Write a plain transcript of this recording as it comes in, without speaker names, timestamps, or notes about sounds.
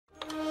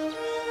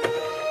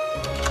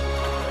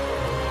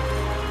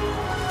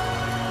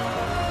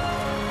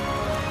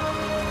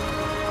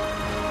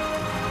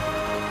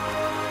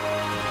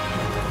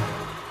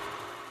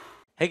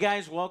Hey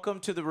guys, welcome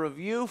to the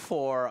review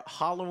for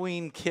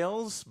Halloween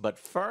Kills. But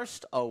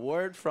first, a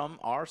word from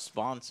our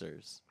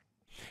sponsors.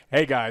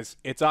 Hey guys,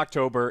 it's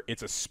October.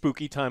 It's a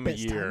spooky time of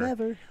year. Best time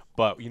ever.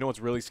 But you know what's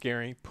really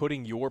scary?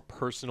 Putting your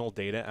personal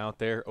data out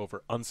there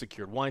over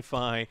unsecured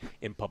Wi-Fi,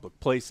 in public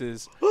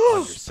places, on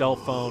your cell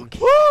phone.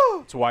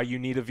 That's why you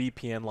need a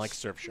VPN like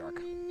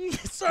Surfshark.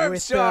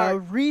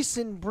 With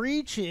recent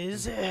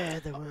breaches,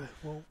 that we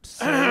won't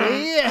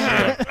say.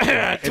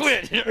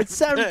 It's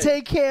time to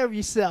take care of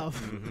yourself.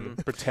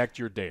 Protect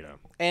your data.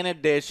 In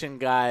addition,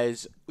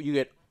 guys, you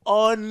get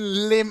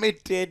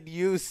unlimited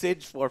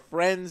usage for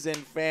friends and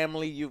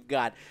family. You've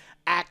got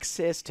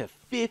access to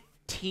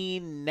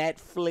 15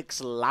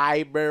 Netflix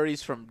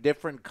libraries from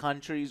different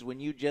countries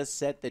when you just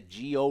set the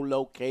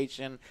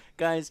geolocation.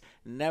 Guys,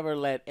 never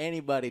let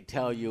anybody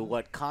tell you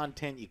what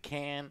content you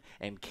can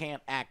and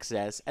can't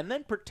access, and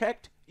then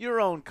protect your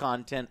own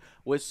content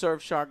with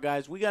Surfshark,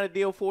 guys. We got a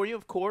deal for you,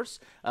 of course.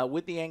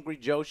 With the Angry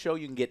Joe Show,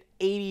 you can get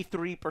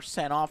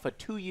 83% off a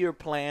 2-year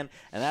plan,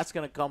 and that's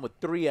going to come with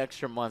 3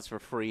 extra months for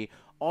free.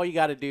 All you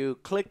got to do,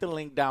 click the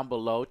link down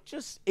below.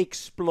 Just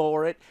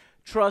explore it.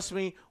 Trust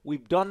me,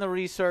 we've done the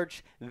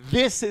research.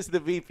 This is the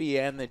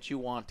VPN that you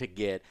want to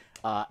get.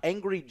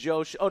 Angry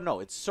Joe Show. Oh, no,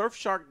 it's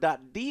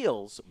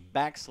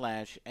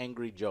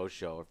surfshark.deals/Angry Joe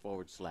Show or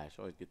 /.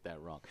 Always get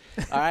that wrong.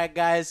 All right,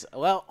 guys.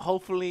 Well,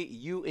 hopefully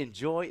you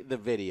enjoy the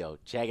video.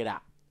 Check it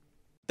out.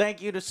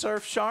 Thank you to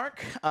Surfshark.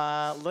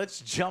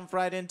 Let's jump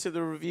right into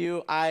the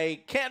review.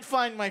 I can't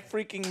find my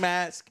freaking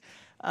mask.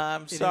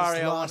 I'm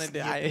sorry, I wanted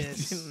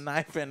to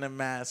knife in a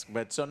mask,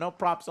 but so no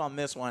props on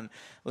this one.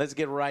 Let's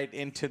get right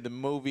into the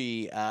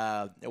movie,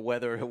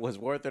 whether it was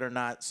worth it or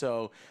not.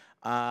 So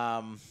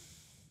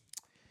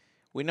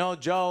we know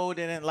Joe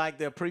didn't like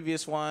the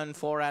previous one,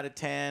 4 out of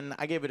 10.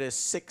 I gave it a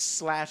 6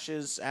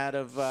 slashes out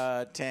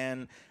of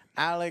 10.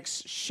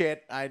 Alex,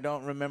 shit, I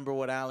don't remember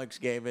what Alex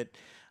gave it,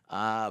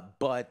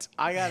 but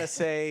I gotta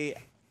say,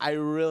 I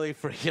really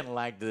freaking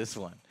liked this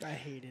one. I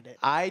hated it.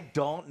 I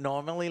don't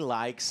normally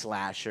like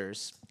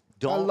slashers.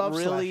 Don't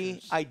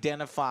really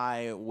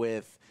identify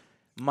with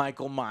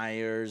Michael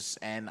Myers,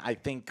 and I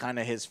think kind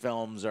of his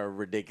films are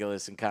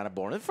ridiculous and kind of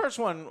boring. The first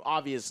one,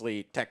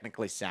 obviously,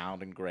 technically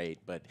sound and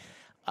great, but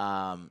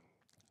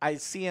I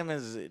see him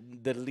as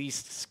the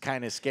least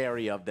kind of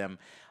scary of them.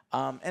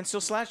 And so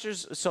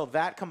slashers, so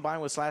that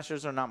combined with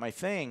slashers are not my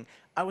thing.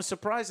 I was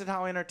surprised at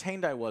how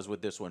entertained I was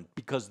with this one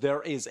because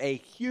there is a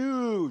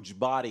huge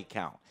body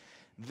count.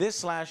 This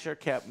slasher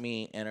kept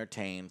me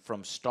entertained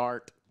from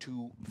start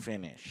to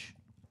finish.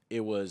 It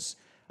was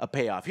a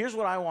payoff. Here's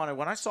what I wanted.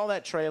 When I saw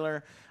that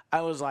trailer,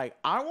 I was like,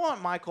 I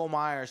want Michael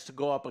Myers to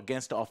go up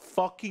against a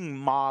fucking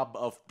mob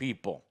of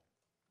people.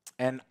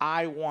 And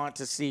I want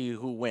to see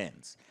who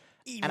wins.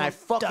 And I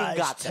fucking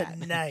got that.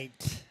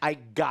 Tonight. I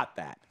got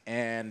that.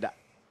 And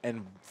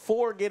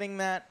for getting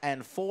that,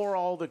 and for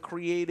all the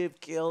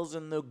creative kills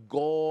and the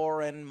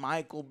gore and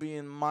Michael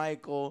being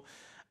Michael,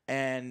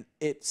 and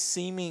it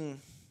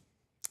seeming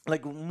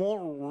like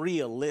more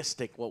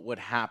realistic what would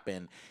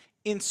happen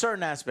in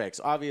certain aspects.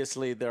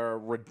 Obviously, there are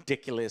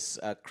ridiculous,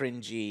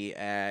 cringy,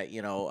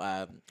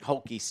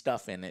 hokey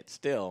stuff in it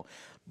still,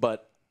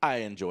 but I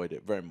enjoyed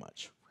it very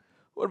much.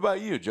 What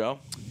about you, Joe?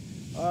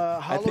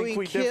 Halloween I think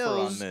we differ on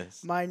Kills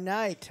this. my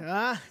night,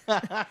 huh?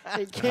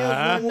 It kills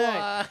my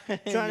night.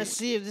 Trying to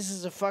see if this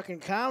is a fucking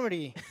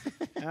comedy.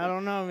 I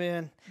don't know,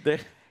 man.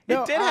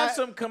 It did have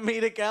some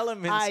comedic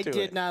elements to it. I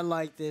did not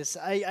like this.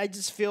 I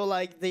just feel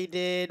like they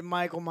did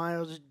Michael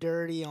Myers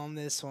dirty on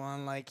this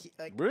one. Like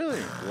really?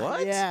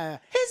 What? Yeah.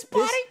 His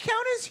body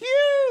count is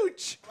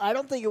huge. I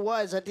don't think it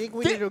was. I think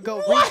we need to go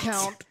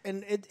recount,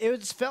 and it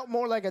just felt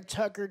more like a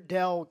Tucker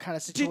Dell kind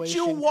of situation. Did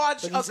you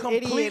watch a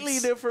completely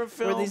different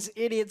film? Where these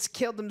idiots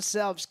killed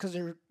themselves because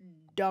they're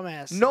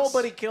dumbasses.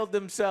 Nobody killed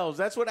themselves.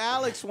 That's what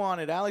Alex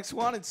wanted. Alex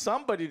wanted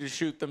somebody to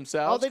shoot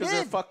themselves because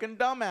they're fucking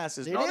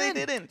dumbasses. They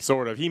didn't.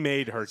 Sort of. He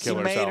made her kill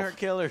herself. He made her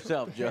kill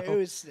herself,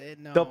 Joe.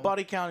 No. The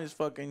body count is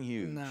fucking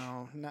huge.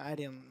 No, I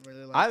didn't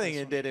really like I think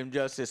it did him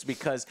justice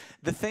because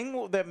the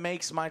thing that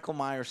makes Michael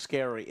Myers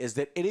scary is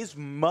that it is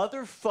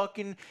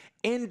motherfucking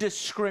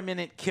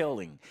indiscriminate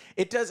killing.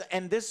 It does,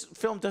 and this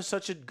film does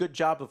such a good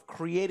job of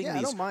creating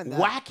these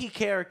wacky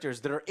characters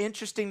that are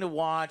interesting to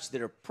watch,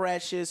 that are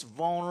precious,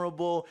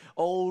 vulnerable,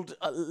 little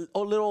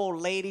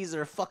old ladies that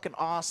are fucking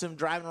awesome,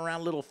 driving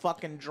around little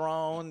fucking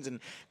drones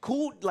and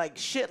cool like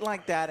shit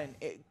like that, and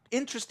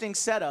interesting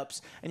setups.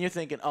 And you're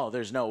thinking, oh,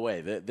 there's no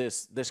way that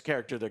this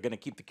character, they're gonna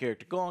keep the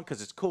character going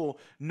because it's cool.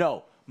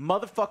 No.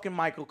 Motherfucking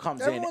Michael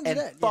comes in and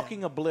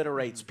fucking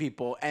obliterates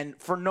people, and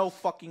for no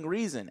fucking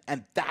reason,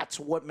 and that's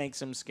what makes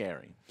him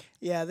scary.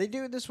 Yeah, they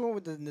do this one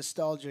with the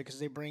nostalgia because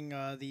they bring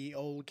the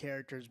old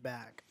characters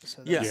back.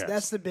 So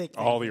that's the big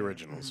thing. All the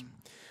originals.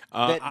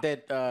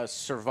 That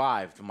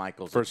survived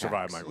Michael's attacks.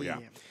 Survived Michael, yeah.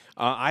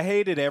 I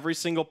hated every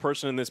single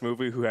person in this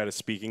movie who had a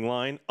speaking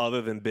line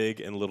other than Big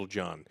and Little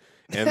John.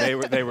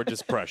 and they were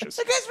just precious.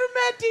 The guys from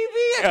Mad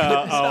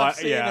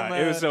TV. Yeah,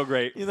 it was so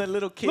great. You're that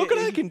little kid. Look what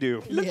I can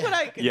do. Look what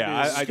I can do.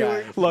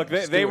 Yeah, look,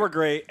 they were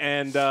great,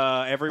 and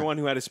everyone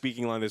who had a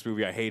speaking line in this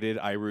movie, I hated.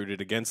 I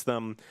rooted against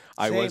them.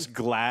 I was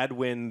glad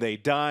when they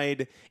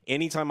died.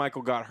 Anytime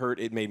Michael got hurt,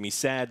 it made me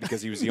sad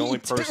because he was the only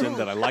person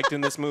that I liked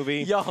in this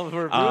movie. Y'all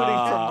were rooting for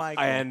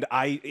Michael. And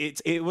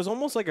it was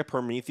almost like a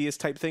Prometheus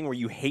type thing where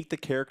you hate the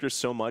characters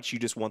so much you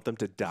just want them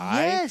to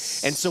die.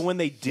 Yes. And so when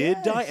they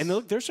did die, and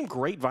look, there's some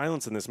great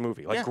violence in this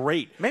movie, like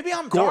great. Maybe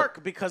I'm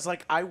dark because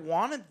like I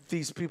wanted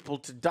these people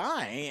to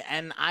die,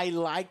 and I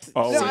liked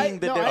seeing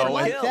the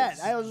different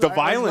kills. The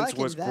violence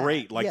was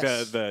great. Like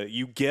the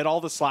you get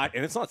all the slash,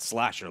 and it's not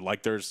slasher.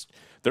 Like there's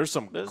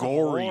some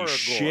gory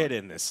shit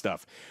in this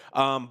stuff.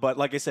 But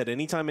like I said,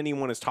 anytime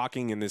anyone is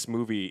talking in this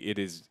movie, it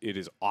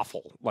is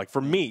awful. Like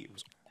for me, it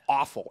was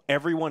awful.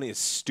 Everyone is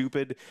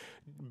stupid.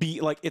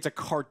 It's a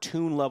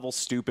cartoon level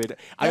stupid.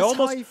 I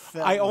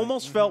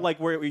almost felt like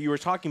where you were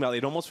talking about.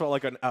 It almost felt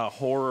like a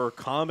horror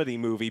comedy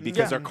movie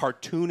because they're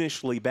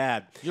cartoonishly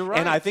bad. You're right.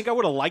 And I think I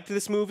would have liked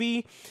this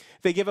movie.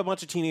 They give a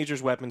bunch of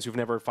teenagers weapons who've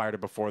never fired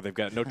it before. They've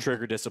got no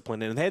trigger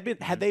discipline, and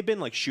had they been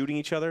like shooting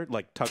each other,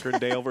 like Tucker and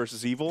Dale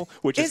versus Evil,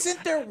 which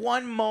isn't there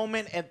one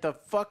moment at the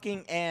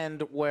fucking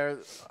end where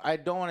I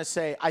don't want to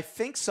say I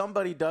think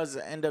somebody does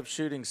end up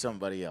shooting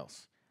somebody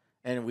else,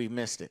 and we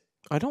missed it.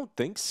 I don't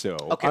think so.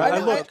 Okay, I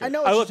know what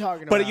you're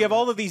talking about. But you have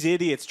all of these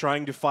idiots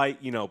trying to fight,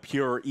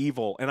 pure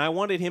evil. And I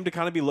wanted him to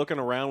kind of be looking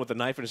around with a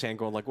knife in his hand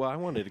going like, well, I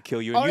wanted to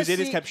kill you. And these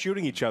idiots kept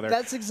shooting each other.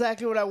 That's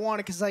exactly what I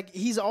wanted because, like,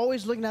 he's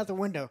always looking out the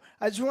window.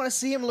 I just want to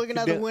see him looking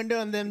out the window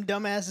and them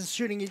dumbasses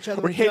shooting each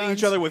other with hitting guns.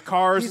 each other with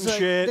cars He's and like,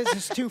 shit. This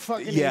is too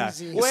fucking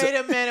easy.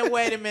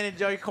 Wait a minute,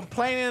 Joe. You're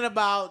complaining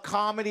about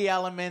comedy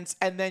elements,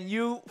 and then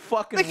you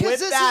fucking whip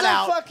that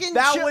out.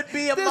 That would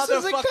be a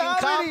motherfucking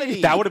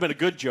comedy. That would have been a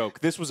good joke.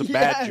 This was a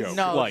bad joke.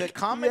 No, the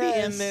comedy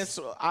in this,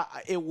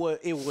 it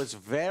was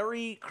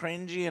very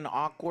cringy and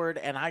awkward,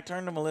 and I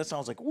turned to Melissa, I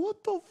was like,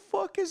 what the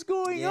fuck is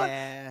going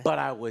on? But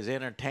I was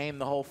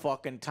entertained the whole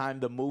fucking time.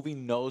 The movie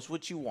knows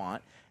what you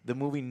want. The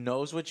movie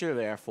knows what you're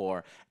there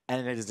for,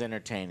 and it is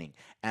entertaining.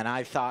 And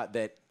I thought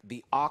that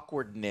the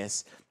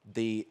awkwardness,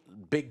 the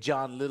Big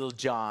John, Little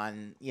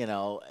John,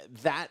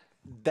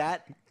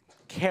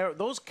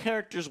 those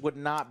characters would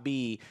not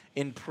be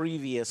in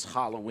previous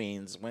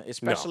Halloweens,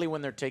 especially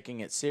when they're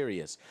taking it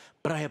serious.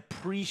 But I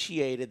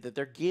appreciated that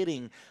they're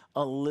getting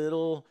a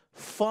little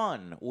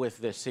fun with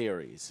the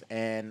series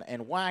and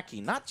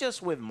wacky, not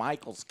just with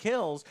Michael's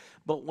kills,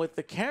 but with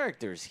the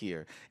characters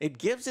here. It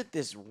gives it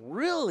this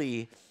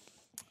really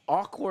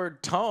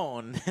awkward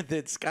tone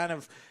that's kind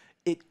of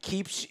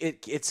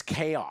it's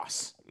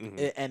chaos.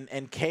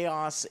 And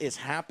chaos is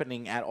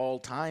happening at all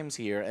times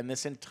here, and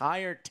this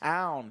entire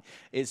town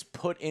is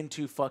put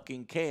into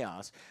fucking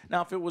chaos.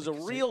 Now, if it was a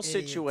real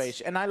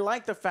situation, and I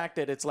like the fact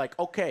that it's like,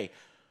 okay,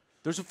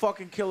 there's a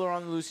fucking killer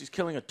on the loose, he's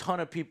killing a ton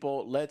of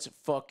people, let's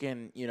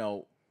fucking,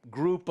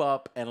 group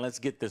up and let's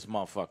get this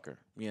motherfucker,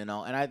 and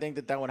I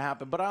think that would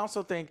happen. But I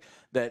also think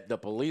that the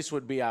police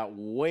would be out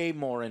way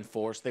more in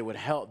force. They would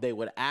help. They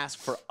would ask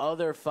for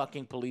other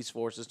fucking police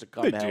forces to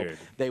come help.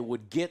 They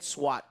would get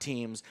SWAT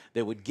teams.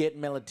 They would get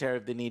military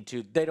if they need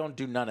to. They don't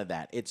do none of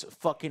that. It's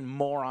fucking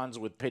morons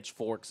with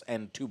pitchforks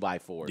and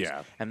 2x4s.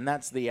 Yeah. And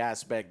that's the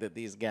aspect that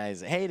these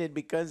guys hated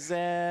because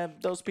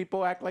those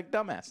people act like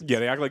dumbasses. Yeah,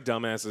 they act like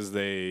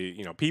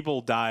dumbasses.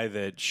 People die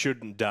that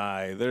shouldn't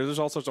die. There's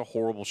all sorts of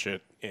horrible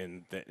shit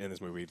in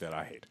this movie that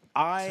I hate.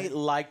 I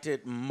liked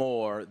it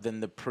more than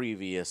the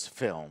previous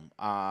film.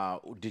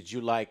 Did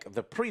you like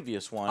the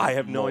previous one? I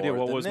have no idea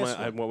what was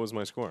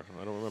my score.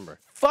 I don't remember.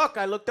 Fuck!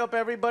 I looked up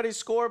everybody's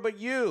score, but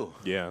you.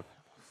 Yeah.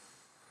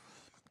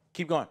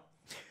 Keep going.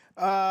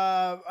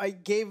 I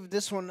gave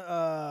this one.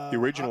 The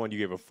original one you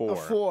gave a 4. A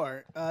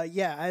 4.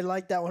 Yeah, I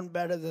like that one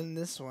better than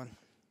this one.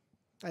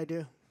 I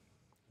do.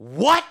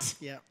 What?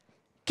 Yeah.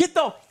 Get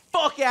the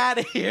fuck out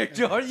of here,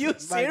 Joe. Are you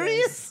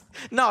serious?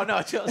 No,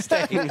 Joe,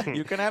 stay.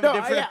 You can have a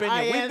different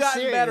opinion. We've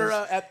gotten better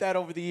at that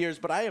over the years,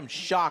 but I am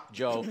shocked,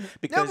 Joe,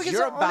 because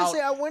you're about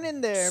honestly, I went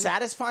in there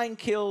satisfying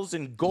kills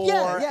and gore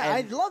and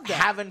I love that.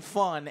 having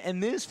fun,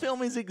 and this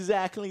film is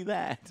exactly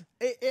that.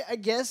 I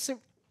guess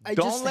I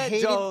Don't just let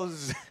hated,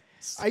 Joe's...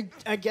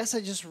 I guess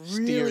I just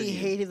really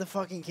hated the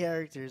fucking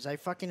characters. I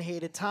fucking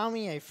hated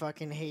Tommy. I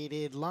fucking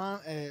hated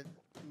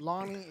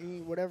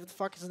Lonnie, whatever the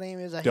fuck his name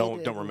is.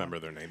 Don't remember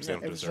their names. They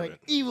don't deserve it.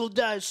 Evil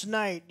dies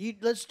tonight.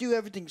 Let's do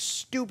everything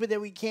stupid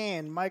that we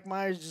can. Mike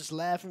Myers just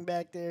laughing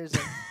back there.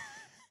 Like,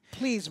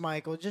 please,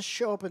 Michael, just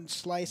show up and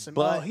slice him.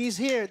 But, oh, he's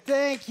here.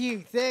 Thank you.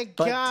 Thank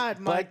God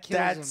Mike kills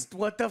him. But that's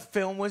what the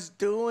film was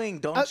doing.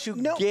 Don't you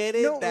get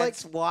it? No,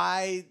 that's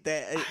why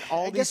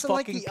all these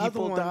fucking people other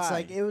ones, died.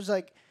 Like, it was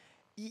like,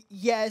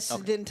 yes,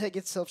 it didn't take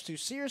itself too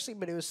seriously,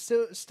 but it was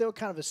still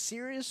kind of a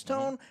serious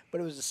tone, but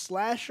it was a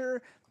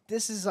slasher.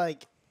 This is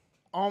like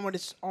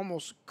almost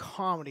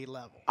comedy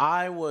level.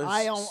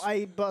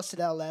 I busted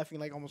out laughing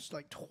like almost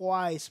like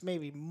twice,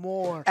 maybe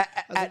more.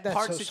 At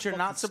parts that you're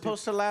not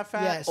supposed to laugh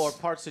at, yes. or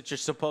parts that you're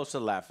supposed to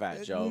laugh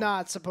at, Joe?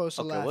 Not supposed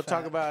to laugh at. Okay, we'll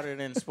talk about it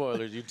in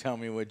spoilers. You tell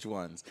me which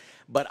ones.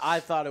 But I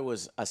thought it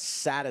was a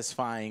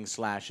satisfying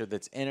slasher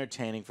that's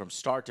entertaining from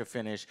start to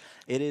finish.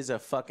 It is a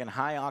fucking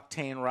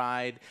high-octane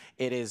ride.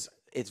 It's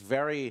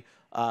very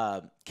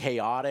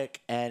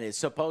chaotic, and it's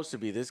supposed to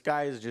be. This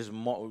guy is just,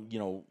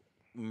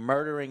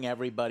 murdering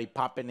everybody,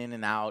 popping in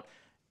and out,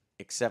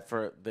 except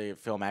for the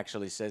film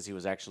actually says he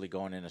was actually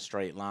going in a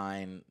straight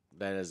line.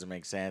 That doesn't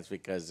make sense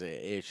because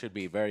it should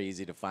be very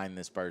easy to find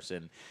this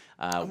person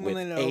with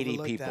 80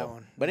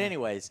 people. But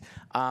anyways,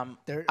 I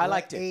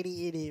liked it.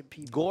 80 idiot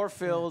people.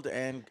 Gore-filled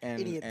and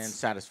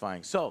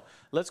satisfying. So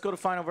let's go to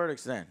final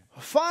verdicts then.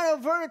 Final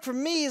verdict for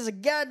me is a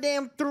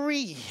goddamn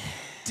 3.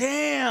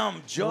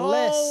 Damn, Joe.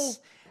 Less.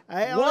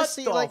 I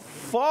honestly, what the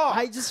fuck?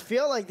 I just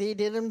feel like they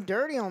did him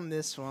dirty on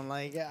this one.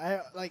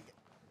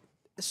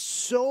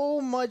 So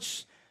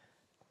much.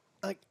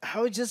 Like, I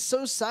was just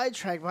so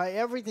sidetracked by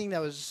everything that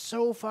was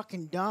so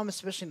fucking dumb,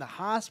 especially in the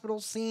hospital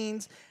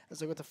scenes. I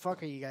was like, what the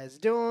fuck are you guys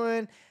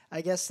doing?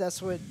 I guess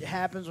that's what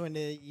happens when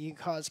you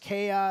cause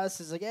chaos.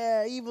 It's like,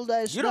 yeah, evil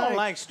dies. You don't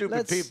like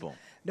stupid people.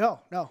 No.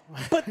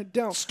 But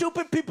don't.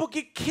 Stupid people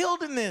get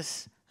killed in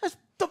this. That's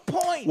the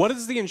point. What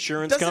is the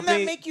insurance company? Doesn't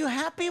that make you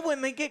happy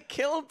when they get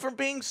killed for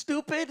being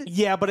stupid?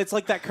 Yeah, but it's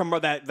like that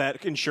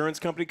that insurance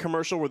company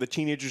commercial where the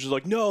teenagers are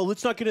like, no,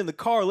 let's not get in the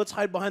car. Let's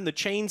hide behind the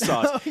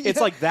chainsaws. Oh, yeah. It's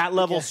like that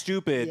level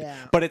stupid, Yeah.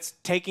 but it's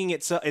taking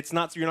it. So it's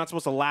not. You're not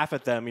supposed to laugh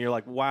at them. You're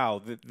like,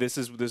 wow, this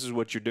is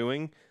what you're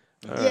doing.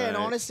 And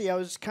honestly, I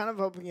was kind of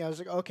hoping. I was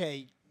like,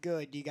 okay,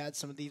 good. You got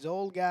some of these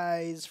old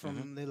guys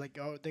from. They're like,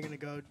 oh, they're gonna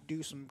go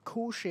do some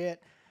cool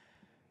shit.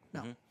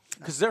 No.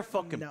 Because they're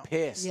fucking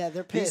pissed. Yeah,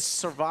 they're pissed. These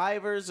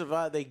survivors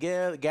they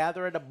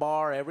gather at a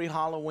bar every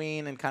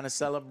Halloween and kind of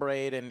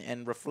celebrate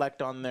and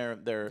reflect on their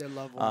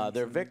loved ones,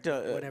 their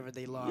victim, whatever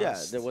they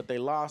lost. Yeah, what they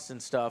lost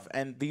and stuff.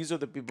 And these are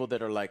the people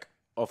that are like,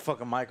 oh,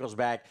 fucking Michael's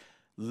back.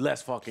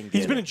 Let's fucking get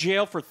He's been in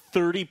jail for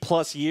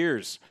 30+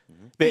 years.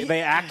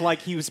 They act like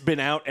he's been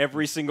out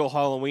every single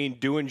Halloween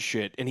doing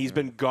shit, and he's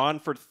been gone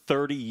for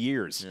 30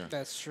 years. Yeah.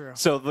 That's true.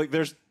 So like,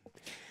 there's.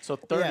 So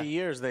 30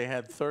 years, they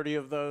had 30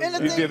 of those. And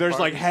there's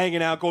like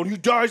hanging out going, he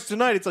dies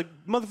tonight. It's like,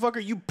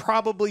 motherfucker, you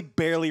probably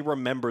barely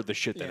remember the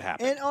shit that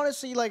happened. And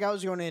honestly, like, I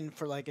was going in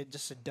for like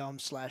just a dumb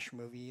slash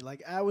movie.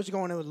 Like, I was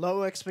going in with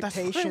low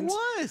expectations.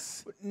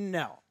 That's what it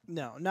was.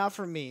 No, not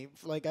for me.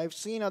 Like, I've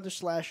seen other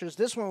slashers.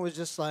 This one was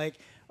just like,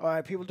 all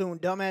right, people doing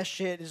dumbass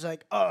shit. It's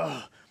like,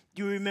 oh,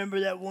 do you remember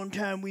that one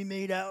time we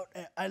made out?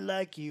 I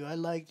liked you.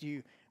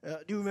 Do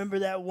you remember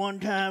that one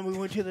time we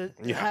went to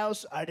the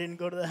house? I didn't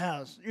go to the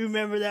house. You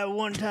remember that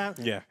one time?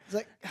 Yeah. It's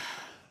like,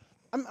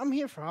 I'm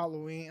here for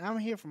Halloween. I'm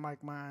here for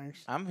Mike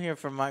Myers. I'm here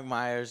for Mike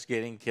Myers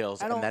getting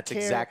kills, and that's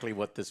care. exactly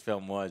what this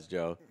film was,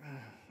 Joe.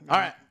 All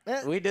right,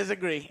 we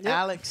disagree. Yep.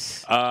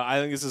 Alex?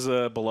 I think this is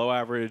a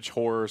below-average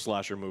horror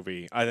slasher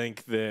movie. I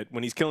think that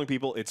when he's killing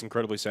people, it's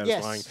incredibly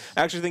satisfying. Yes.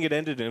 I actually think it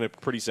ended in a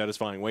pretty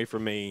satisfying way for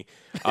me.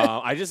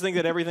 I just think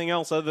that everything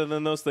else other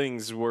than those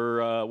things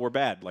were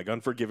bad, like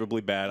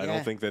unforgivably bad. I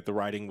don't think that the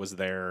writing was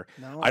there.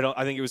 No.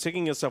 I think it was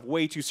taking itself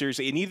way too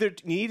seriously. It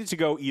needed to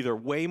go either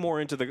way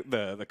more into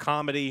the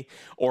comedy,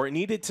 or it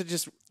needed to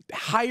just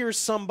hire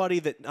somebody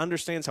that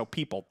understands how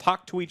people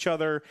talk to each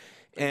other.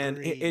 And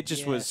it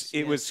just was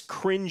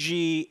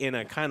cringy in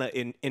a kind of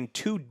in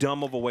too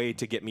dumb of a way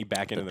to get me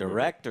back into the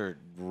director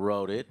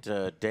wrote it,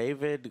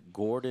 David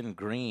Gordon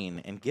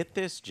Green. And get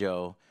this,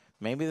 Joe,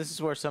 maybe this is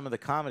where some of the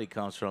comedy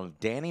comes from.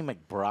 Danny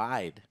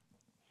McBride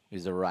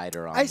is a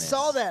writer on this. I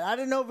saw that. I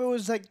didn't know if it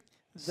was like,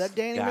 is that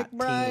Danny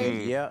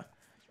McBride? Yeah.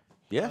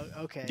 Yeah.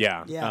 Okay.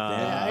 Yeah.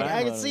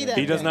 I can see that.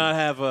 He does not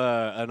have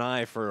an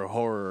eye for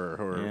horror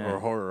or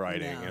horror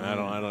writing, and I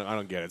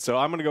don't get it. So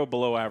I'm gonna go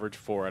below average,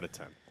 4 out of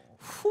 10.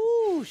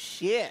 Whew,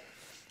 shit.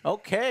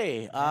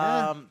 Okay.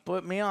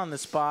 Put me on the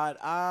spot.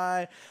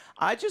 I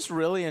just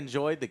really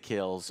enjoyed the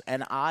kills,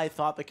 and I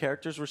thought the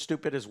characters were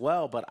stupid as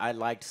well, but I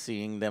liked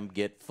seeing them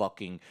get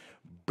fucking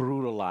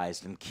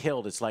brutalized and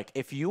killed. It's like,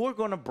 if you were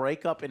going to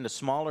break up into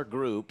smaller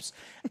groups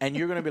and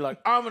you're going to be like,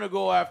 I'm going to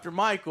go after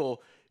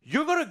Michael,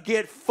 you're going to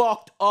get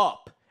fucked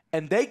up.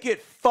 And they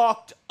get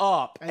fucked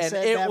up, and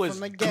it was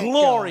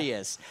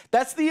glorious.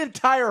 That's the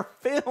entire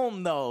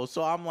film, though.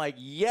 So I'm like,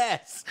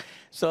 yes.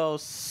 So,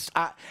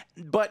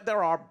 but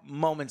there are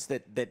moments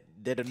that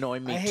annoy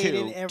me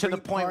too, to the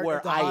point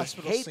where I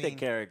hate the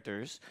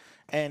characters.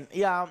 And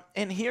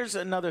and here's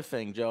another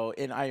thing, Joe.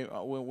 And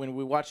when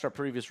we watched our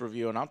previous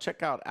review, and I'll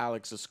check out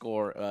Alex's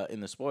score in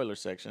the spoiler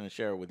section and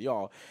share it with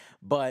y'all.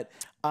 But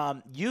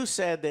you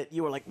said that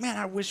you were like, man,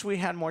 I wish we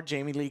had more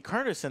Jamie Lee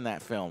Curtis in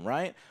that film,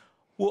 right?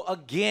 Well,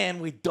 again,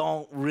 we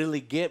don't really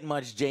get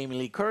much Jamie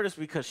Lee Curtis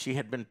because she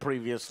had been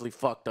previously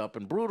fucked up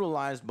and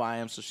brutalized by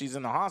him, so she's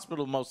in the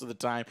hospital most of the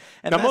time.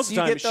 And now, most of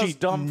the time, get those she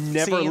dumb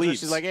never scenes where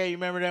leaves. she's like, "Hey, you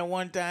remember that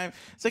one time?"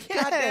 It's like,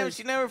 God damn,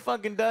 she never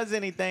fucking does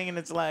anything, and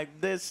it's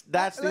like this.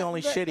 That's the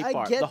only shitty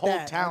part. The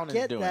whole town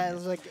is doing that. it.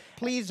 It's like,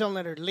 please don't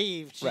let her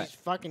leave. She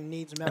fucking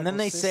needs medical And then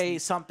they say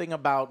assistance. something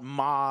about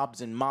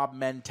mobs and mob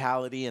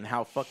mentality and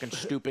how fucking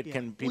stupid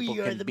people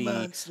can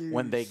be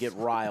when they get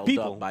riled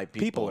up by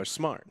people. People are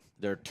smart.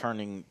 They're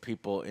turning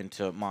people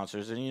into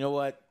monsters, and you know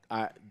what?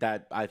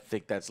 I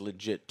think that's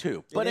legit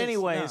too. But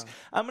anyways,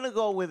 I'm gonna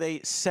go with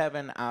a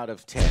 7 out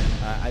of 10.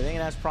 I think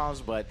it has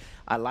problems, but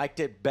I liked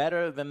it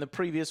better than the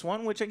previous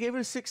one, which I gave it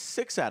a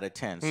 6 out of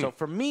 10. So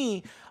for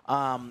me,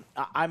 I'm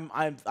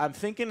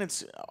thinking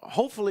it's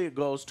hopefully it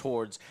goes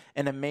towards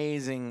an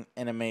amazing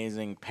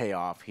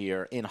payoff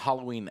here in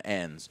Halloween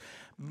Ends,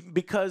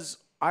 because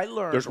I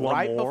learned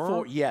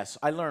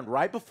I learned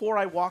right before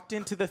I walked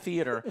into the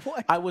theater.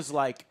 I was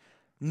like,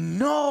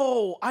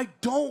 no, I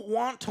don't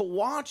want to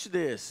watch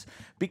this,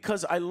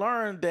 because I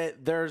learned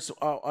that there's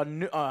a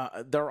new,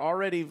 they're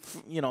already,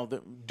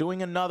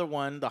 doing another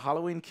one, the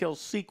Halloween Kills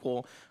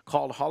sequel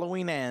called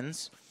Halloween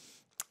Ends.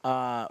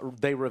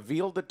 They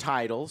revealed the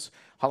titles.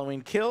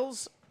 Halloween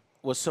Kills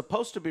was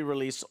supposed to be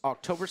released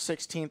October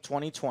 16th,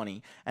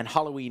 2020, and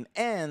Halloween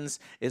Ends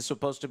is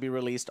supposed to be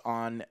released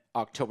on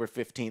October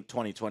 15th,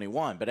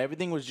 2021. But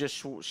everything was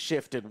just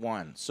shifted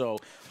one. So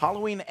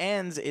Halloween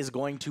Ends is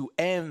going to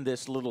end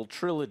this little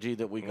trilogy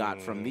that we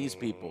got from these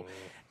people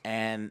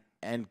and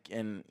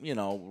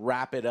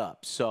wrap it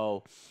up.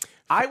 So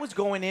I was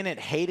going in it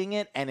hating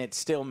it, and it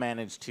still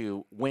managed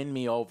to win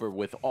me over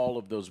with all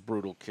of those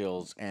brutal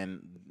kills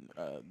and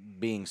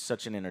being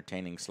such an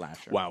entertaining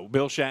slasher. Wow,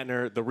 Bill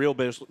Shatner, the real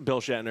Bill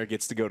Shatner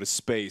gets to go to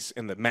space,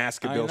 and the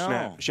mask of Bill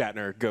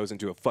Shatner goes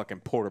into a fucking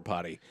porta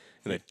potty,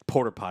 in a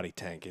porta potty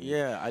tank. And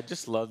yeah, I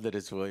just love that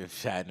it's William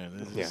Shatner.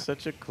 This is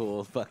such a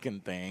cool fucking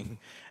thing.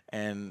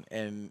 And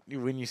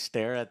when you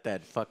stare at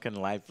that fucking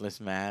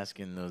lifeless mask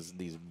and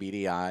these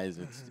beady eyes,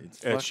 it's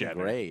fucking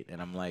great. And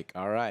I'm like,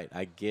 all right,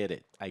 I get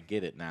it. I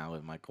get it now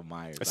with Michael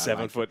Myers. A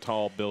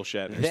 7-foot-tall Bill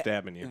Shatner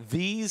stabbing you.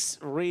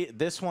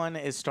 This one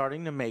is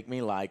starting to make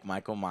me like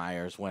Michael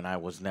Myers when I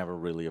was never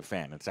really a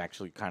fan. It's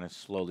actually kind of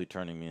slowly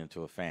turning me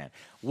into a fan.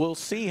 We'll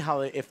see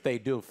how if they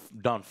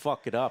don't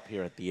fuck it up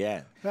here at the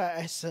end.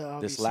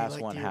 This last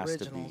one has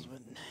to be.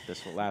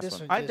 This last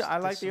one. I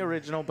like the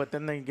original, but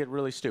then they get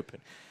really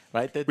stupid.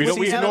 Right?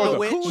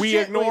 We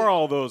ignore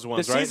all those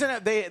ones,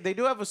 right? They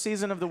do have a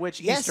Season of the Witch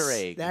Easter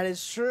egg. That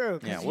is true.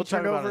 Yeah, we'll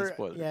talk about it in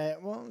spoilers. Yeah,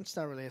 well, it's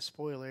not really a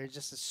spoiler. It's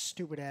just a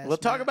stupid ass. We'll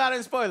talk about it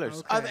in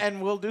spoilers. Okay.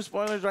 And we'll do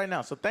spoilers right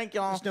now. So thank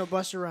y'all. There's no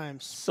Busta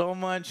Rhymes. So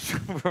much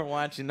for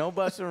watching. No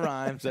Busta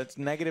Rhymes. That's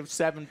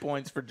 -7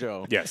 points for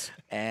Joe. Yes.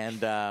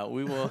 And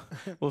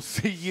we'll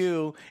see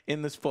you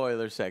in the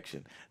spoiler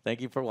section.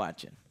 Thank you for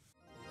watching.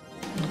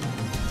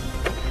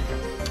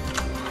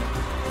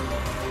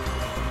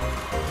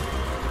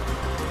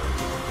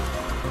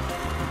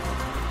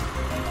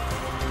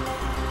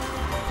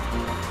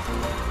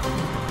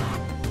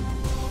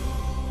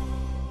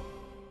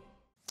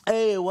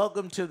 Hey,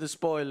 welcome to the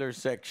spoiler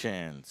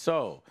section.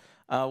 So,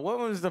 what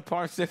was the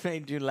parts that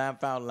made you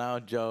laugh out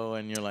loud, Joe?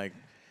 And you're like,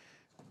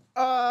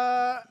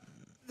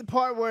 the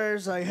part where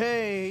it's like,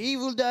 hey,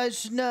 evil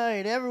dies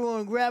tonight.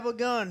 Everyone grab a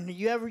gun.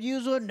 You ever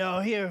use one? No,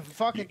 here,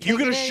 fucking. You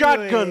get a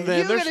shotgun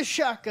then. You get a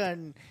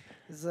shotgun.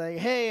 It's like,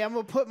 hey, I'm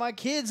gonna put my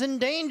kids in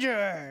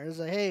danger. It's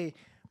like, hey,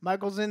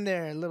 Michael's in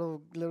there,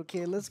 little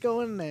kid. Let's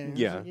go in there.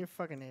 Yeah, like, you're a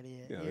fucking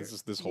idiot. Yeah,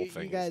 this whole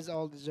thing. You guys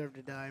all deserve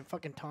to die.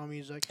 Fucking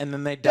Tommy's like, and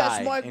then they die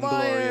in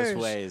glorious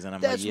ways, and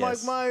I'm that's like,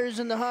 yes. Mike Myers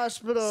in the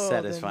hospital.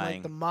 Satisfying. Then,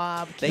 like, the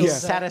mob. They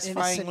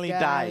satisfyingly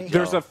died.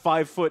 There's a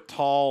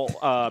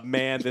 5-foot-tall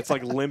man that's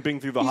like limping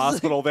through the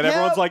hospital that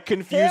everyone's like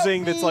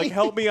confusing. That's like,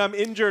 help me, I'm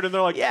injured, and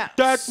they're like,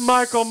 that's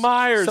Michael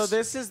Myers. So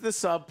this is the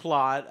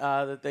subplot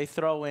that they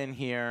throw in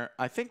here.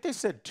 I think they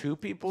said 2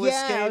 people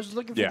escaped. Yeah, I was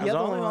looking for the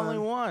other one. Only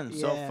one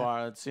so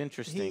far. It's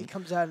interesting. He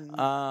comes out in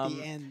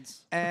the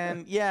ends.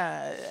 And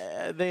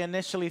they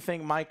initially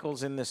think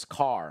Michael's in this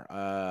car.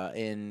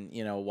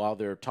 While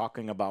they're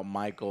talking about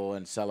Michael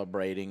and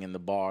celebrating in the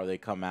bar, they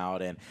come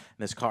out and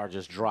this car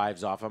just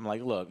drives off. I'm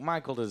like, look,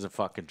 Michael doesn't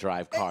fucking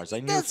drive cars. I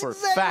knew for a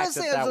fact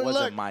that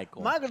wasn't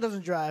Michael. Michael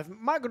doesn't drive.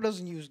 Michael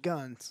doesn't use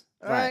guns.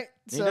 All right.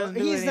 He doesn't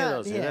do any of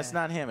those. Yeah. That's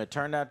not him. It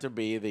turned out to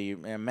be the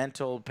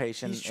mental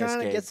patient he's trying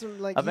escape. To get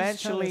some,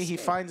 Eventually, he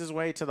finds his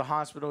way to the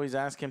hospital. He's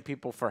asking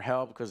people for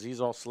help because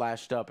he's all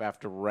slashed up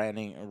after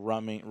running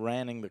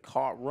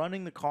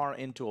the car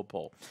into a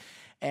pole.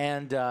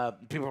 And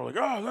people are like,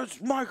 oh, that's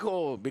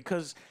Michael.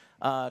 Because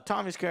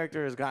Tommy's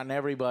character has gotten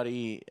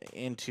everybody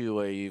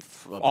into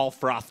all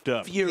frothed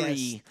up fury.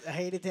 Yes, I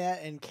hated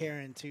that, and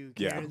Karen too.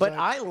 Yeah. Karen's But like,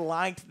 I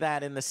liked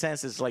that in the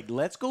sense it's like,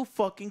 let's go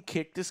fucking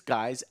kick this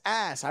guy's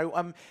ass.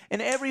 I'm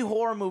in every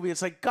horror movie.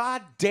 It's like,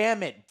 God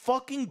damn it,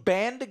 fucking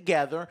band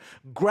together,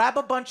 grab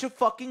a bunch of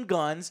fucking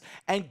guns,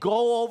 and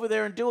go over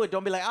there and do it.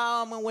 Don't be like,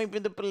 oh, I'm gonna wait for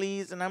the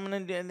police, and I'm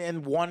gonna,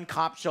 and one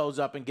cop shows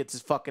up and gets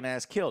his fucking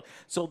ass killed.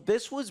 So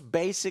this was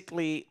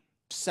basically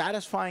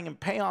satisfying and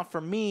payoff for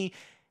me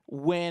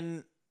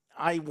when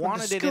I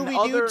wanted it in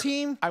other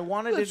team? I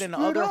wanted it in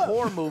other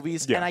horror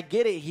movies, and I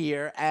get it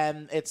here,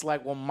 and it's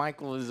like, well,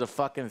 Michael is a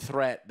fucking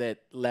threat that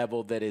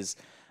is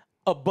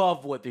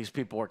above what these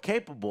people are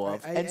capable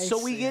of,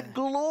 so we get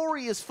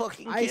glorious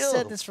fucking kills. I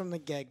said this from the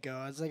get-go.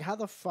 I was like, how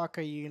the fuck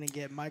are you gonna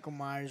get Michael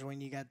Myers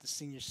when you got the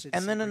senior citizen?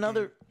 And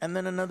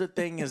then another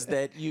thing is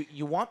that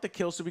you want the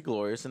kills to be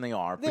glorious, and they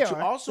are, but you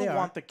also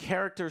want the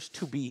characters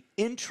to be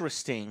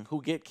interesting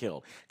who get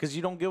killed, because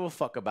you don't give a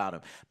fuck about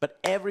them. But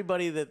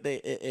everybody that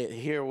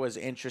here was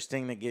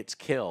interesting that gets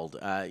killed.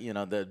 You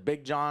know, the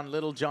Big John,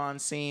 Little John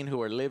scene, who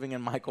are living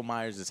in Michael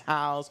Myers'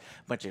 house.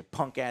 A bunch of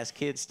punk ass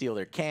kids steal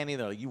their candy.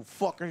 They're like, you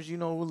fuckers, you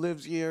know who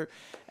lives here,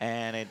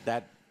 and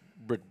that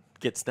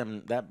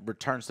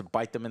returns to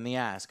bite them in the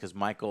ass, because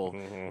Michael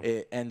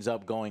it ends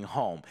up going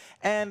home.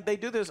 And they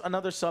do this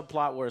another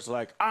subplot where it's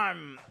like,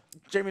 I'm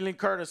Jamie Lee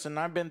Curtis, and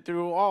I've been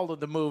through all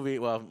of the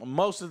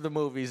most of the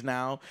movies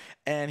now,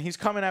 and he's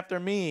coming after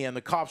me. And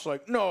the cop's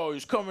like, no,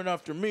 he's coming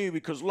after me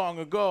because long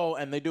ago.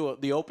 And they do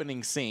the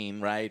opening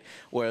scene, right,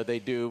 where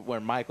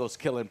Michael's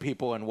killing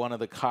people, and one of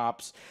the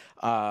cops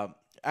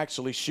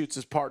actually shoots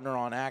his partner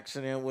on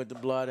accident with the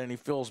blood, and he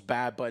feels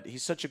bad, but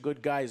he's such a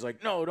good guy. He's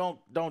like, no,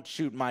 don't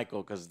shoot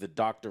Michael, because the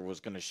doctor was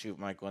going to shoot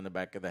Michael in the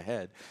back of the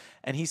head,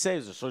 and he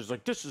saves us. So he's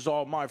like, this is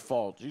all my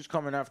fault. He's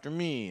coming after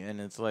me.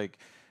 And it's like,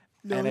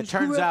 no, and it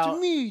turns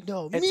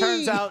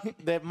out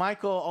that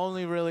Michael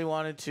only really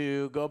wanted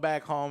to go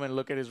back home and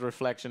look at his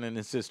reflection in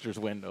his sister's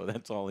window.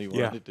 That's all he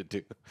wanted to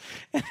do.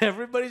 And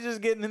everybody's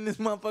just getting in this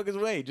motherfucker's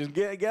way. Just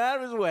get out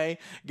of his way,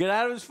 get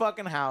out of his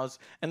fucking house,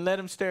 and let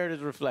him stare at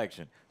his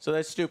reflection. So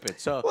that's stupid.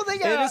 So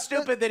it is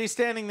stupid that he's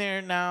standing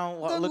there now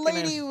the looking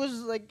at lady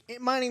was like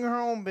minding her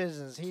own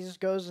business. He just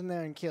goes in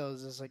there and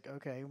kills. It's like,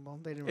 okay, well,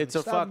 they didn't really It's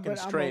a stop him, fucking but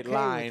straight I'm okay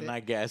line, with it. I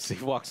guess.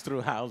 He walks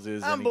through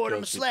houses. I'm and bored. he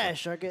I'm kills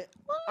slash. Okay,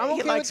 I'm He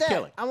okay likes with that.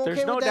 killing. I'm okay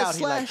There's no with doubt that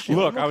he likes slash.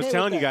 killing. Look, I was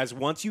telling you that. guys,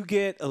 once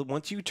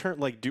you turn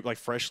like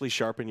freshly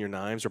sharpen your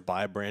knives or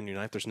buy a brand new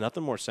knife, there's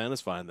nothing more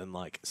satisfying than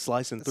like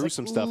slicing through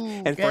some stuff.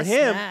 And for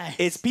him,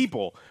 it's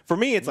people. For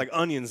me, it's like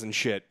onions and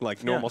shit,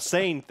 like normal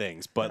sane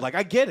things. But like,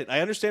 I get it. I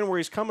understand where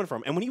he's coming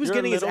from. And when he was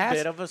getting his ass,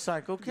 bit of a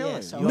psycho killer.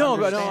 Yes, no.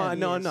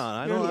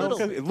 I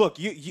don't. Look,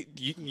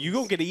 you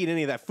don't get to eat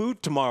any of that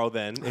food tomorrow.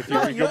 Then if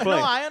you're playing,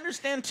 no, I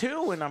understand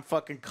too. When I'm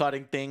fucking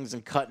cutting things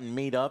and cutting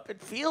meat up,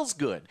 it feels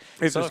good.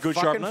 It's a good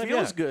sharp knife.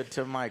 Feels good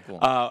to Michael.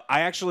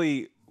 I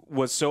actually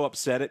was so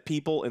upset at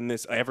people in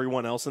this,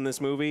 everyone else in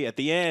this movie. At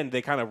the end,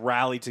 they kind of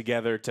rallied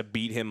together to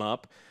beat him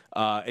up.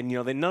 And,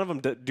 you know, none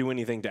of them do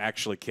anything to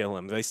actually kill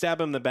him. They stab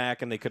him in the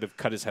back, and they could have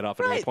cut his head off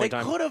at one point in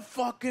time. They could have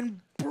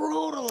fucking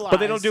brutalized. But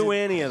they don't do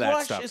any of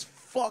that stuff. Crush his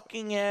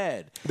fucking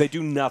head. They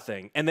do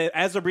nothing. And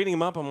as they're beating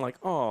him up, I'm like,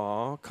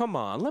 oh, come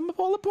on. Let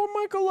poor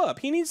Michael up.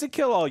 He needs to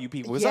kill all you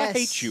people because I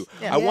hate you.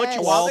 Yeah. I want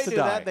you all to die.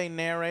 That, they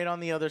narrate on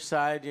the other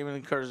side. Jamie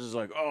Lee Curtis is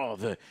like,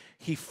 oh,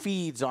 he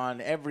feeds on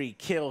every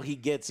kill he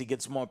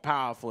gets more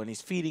powerful, and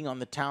he's feeding on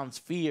the town's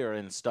fear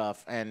and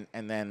stuff. And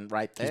then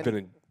right then, he's been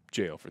in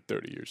jail for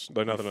 30 years.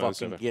 But nothing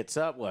fucking gets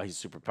up. Well, he's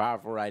super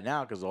powerful right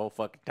now because the whole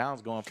fucking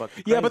town's going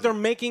fucking crazy. Yeah, but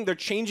they're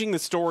changing the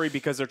story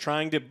because they're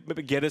trying to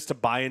get us to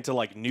buy into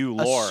like new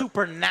lore. A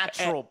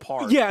supernatural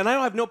part. Yeah, and I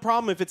don't have no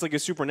problem if it's like a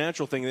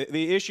supernatural thing.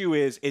 The issue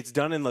is it's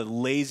done in the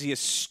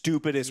laziest,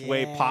 stupidest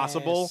way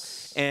possible,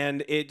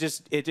 and it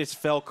just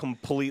fell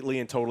completely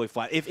and totally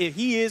flat. If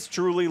he is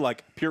truly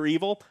like pure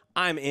evil,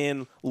 I'm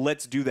in.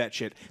 Let's do that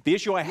shit. The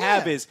issue I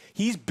have is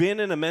he's been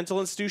in a mental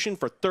institution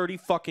for 30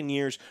 fucking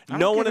years.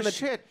 No one in the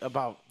shit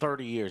about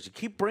 30 years. You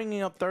keep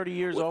bringing up 30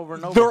 years over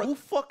and over. Who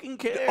fucking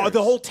cares?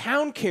 The whole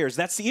town cares.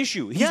 That's the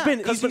issue.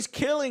 He's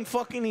killing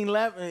fucking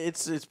 11.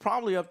 It's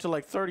probably up to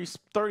like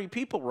 30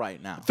 people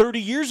right now. 30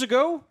 years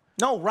ago.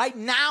 No, right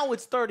now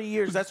it's 30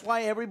 years. That's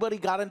why everybody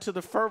got into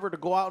the fervor to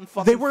go out and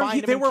fucking find him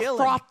and kill him. They were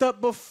frothed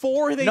up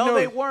before they No,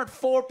 they weren't.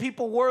 4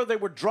 people were. They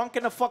were drunk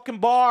in a fucking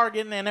bar,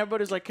 and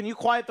everybody's like, can you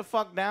quiet the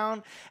fuck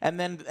down? And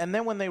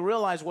then when they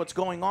realize what's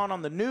going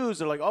on the news,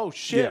 they're like, oh,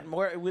 shit.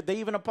 Yeah. They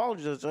even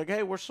apologize. It's like,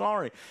 hey, we're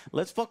sorry.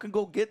 Let's fucking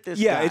go get this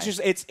guy. It's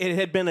just it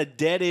had been a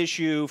dead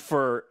issue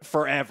for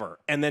forever.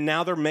 And then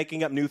now they're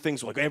making up new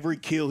things. Like, every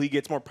kill, he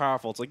gets more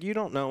powerful. It's like, you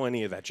don't know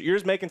any of that shit. You're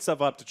just making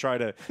stuff up to try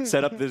to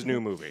set up this new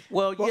movie.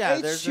 Well, yeah,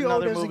 there's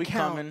another movie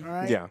coming.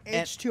 Right? Yeah.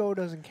 H2O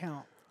doesn't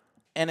count.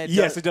 And it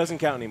doesn't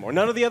count anymore.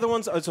 None of the other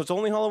ones. So it's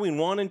only Halloween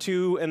 1 and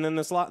 2, and then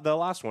the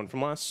last one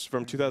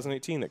from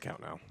 2018 that count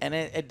now. And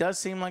it does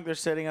seem like they're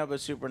setting up a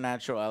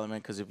supernatural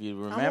element because if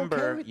you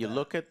remember, you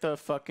look at the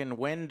fucking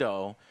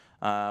window.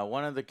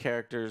 One of the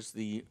characters,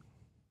 the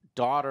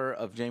daughter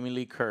of Jamie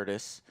Lee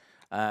Curtis,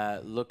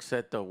 looks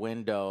at the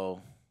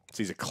window.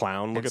 Sees a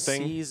clown looking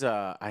thing. Sees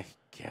I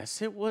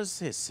guess it was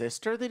his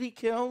sister that he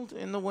killed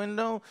in the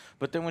window.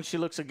 But then when she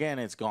looks again,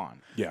 it's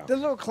gone. Yeah. The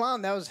little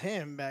clown, that was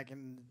him back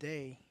in the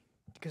day.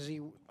 Because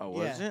he,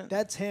 was it?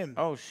 That's him.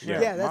 Oh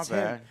shit! Yeah, that's My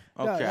him. bad.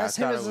 No, Okay, that's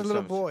him as a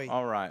little boy.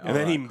 All right, And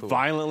then he cool.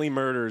 violently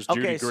murders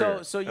Judy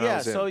Greer.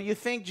 So you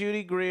think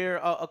Judy Greer?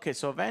 Okay,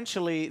 so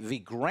eventually the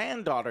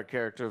granddaughter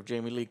character of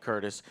Jamie Lee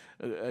Curtis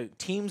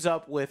teams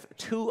up with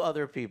 2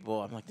 other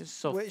people. I'm like, this is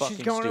so fucking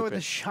she's going stupid. in with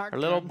a shotgun. Her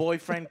little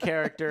boyfriend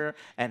character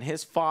and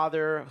his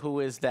father, who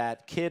is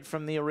that kid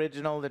from the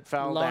original that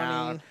fell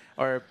down,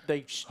 or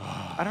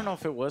I don't know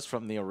if it was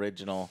from the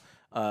original.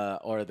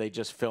 Or they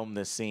just filmed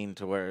this scene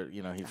to where,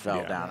 you know, he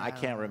fell down. I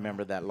can't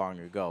remember that long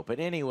ago. But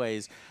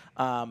anyways,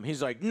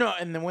 he's like, no.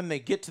 And then when they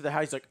get to the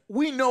house, he's like,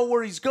 we know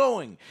where he's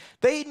going.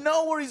 They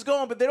know where he's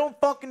going, but they don't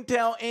fucking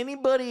tell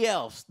anybody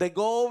else. They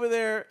go over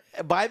there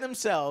by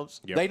themselves.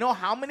 Yep. They know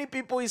how many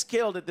people he's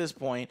killed at this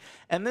point.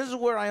 And this is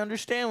where I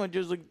understand when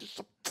just like,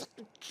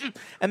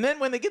 and then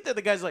when they get there,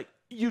 the guy's like,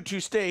 you 2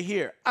 stay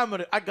here.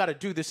 I gotta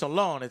do this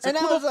alone. It's like,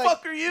 who the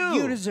fuck are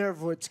you? You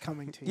deserve what's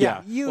coming to you.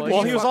 Yeah.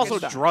 Well, he was also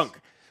drunk.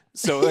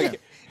 So like,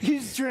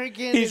 he's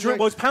drinking. He's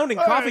pounding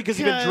coffee because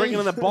he's been drinking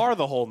in the bar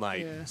the whole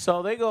night. Yeah.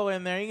 So they go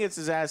in there. He gets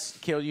his ass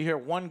killed. You hear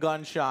 1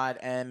 gunshot,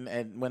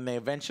 and when they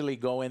eventually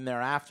go in there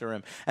after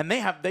him, and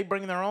they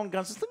bring their own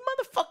guns. It's like,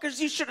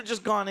 motherfuckers, you should have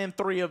just gone in,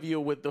 3 of you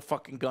with the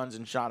fucking guns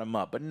and shot him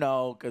up. But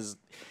no, because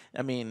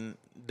I mean,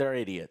 they're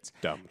idiots.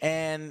 Dumb.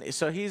 And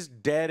so he's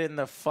dead in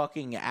the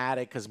fucking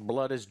attic because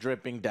blood is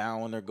dripping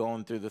down when they're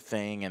going through the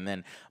thing. And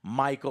then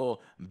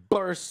Michael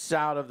bursts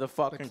out of the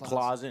fucking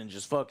closet and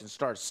just fucking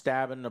starts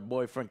stabbing the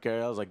boyfriend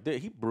Carrie. I was like,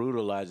 dude, he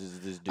brutalizes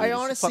this dude. I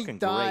honestly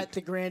thought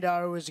the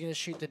granddaughter was going to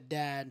shoot the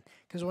dad.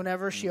 Because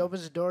whenever she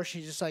opens the door,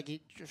 she just like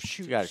shoots.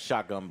 She got a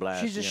shotgun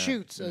blast. She just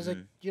shoots. I was like,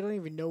 you don't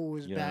even know who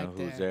was back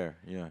there. Who's there?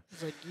 Yeah.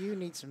 It's like, you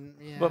need some.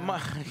 Yeah.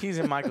 But he's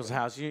in Michael's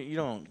house. You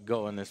don't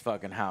go in this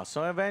fucking house.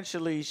 So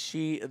eventually,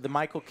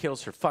 Michael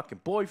kills her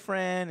fucking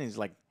boyfriend. He's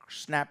like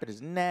snapping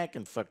his neck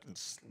and fucking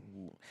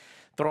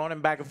throwing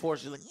him back and forth.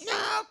 She's like,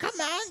 no, come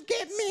on,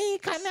 get me,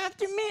 come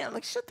after me. I'm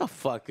like, shut the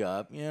fuck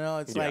up. You know,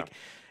 it's like.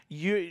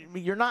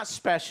 You're not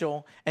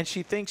special, and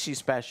she thinks she's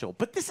special.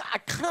 But I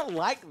kind of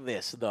like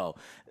this, though.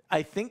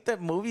 I think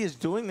that movie is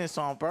doing this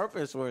on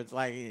purpose, where it's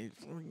like,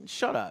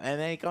 shut up. And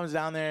then he comes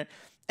down there,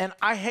 and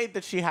I hate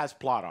that she has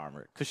plot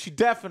armor, because she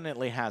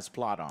definitely has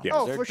plot armor. Yes.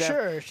 Oh, for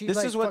sure.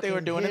 This is what they were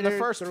doing in the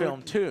first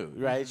film, too,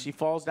 right? She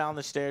falls down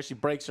the stairs. She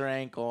breaks her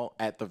ankle.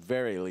 At the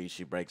very least,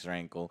 she breaks her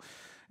ankle.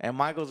 And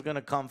Michael's going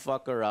to come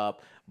fuck her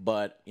up,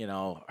 but, you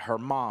know, her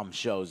mom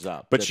shows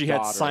up. But she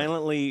had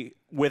silently,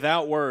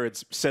 without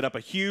words, set up a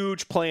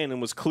huge plan and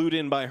was clued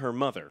in by her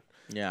mother.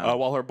 Yeah.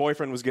 While her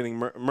boyfriend was getting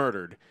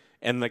murdered.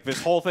 And like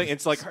this whole thing,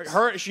 it's like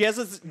she has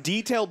this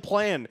detailed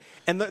plan,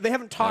 and they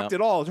haven't talked at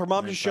all. Her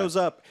mom just shows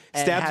up,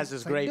 and stabs, has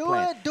this great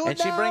plan, and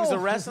she now. brings the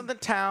rest of the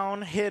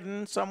town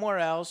hidden somewhere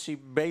else. She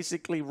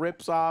basically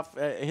rips off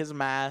his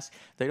mask.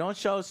 They don't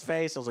show his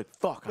face. I was like,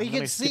 "Fuck!" But you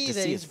can see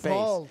that he's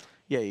bald.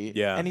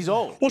 Yeah, and he's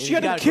old. Well, she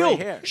had him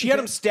killed. She had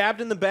him Yeah. stabbed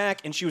in the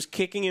back, and she was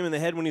kicking him in the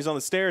head when he's on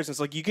the stairs. It's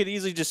like you could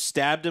easily just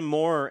stabbed him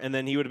more, and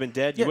then he would have been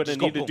dead. You wouldn't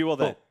have needed to do all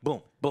that.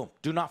 Boom, boom.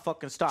 Do not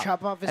fucking stop.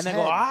 Chop off his and then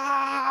head. go,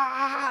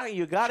 ah!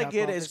 You got to Chop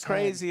get off as his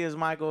crazy as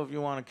Michael if you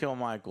want to kill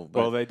Michael.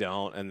 But, Well, they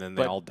don't, and then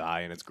they all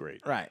die, and it's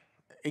great. right.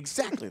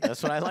 Exactly.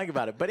 That's what I like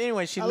about it. But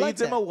anyway, she I like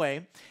leads him that.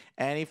 away,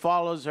 and he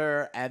follows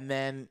her, and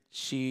then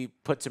she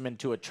puts him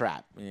into a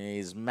trap.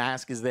 His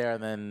mask is there,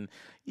 and then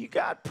you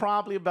got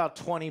probably about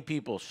 20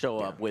 people show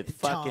up with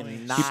fucking Tommy.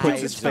 knives. He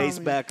puts his Knives. face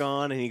back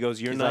on, and he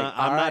goes, "You're He's not. like,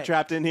 I'm "All not right,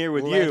 trapped in here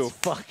with Let's you.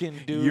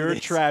 fucking do You're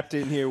this. trapped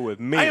in here with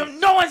me." I am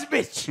no one's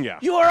bitch. Yeah.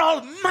 You are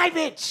all my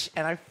bitch.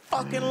 And I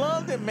fucking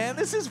loved it, man.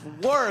 This is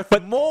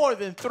worth more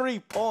than 3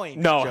 points.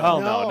 No, Joe.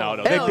 hell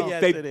no. Hell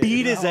yes, They it is.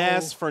 beat his No.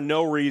 ass for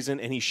no reason,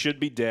 and he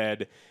should be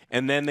dead.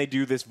 And then they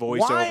do this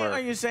voiceover. Why are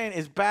you saying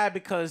it's bad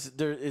because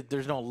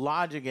there's no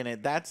logic in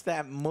it? That's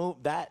that move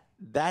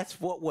that's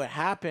what would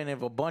happen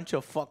if a bunch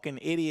of fucking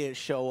idiots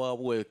show up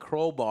with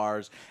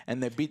crowbars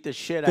and they beat the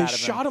shit out of him. They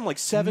shot him like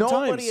 7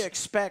 Nobody times.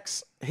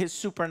 expects his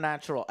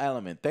supernatural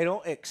element. They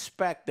don't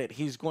expect that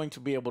he's going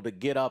to be able to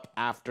get up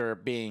after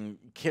being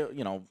killed,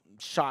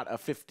 shot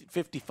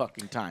 50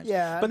 fucking times.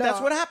 Yeah, but no. that's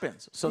what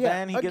happens. So Yeah,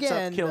 then he gets up,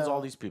 again, kills though.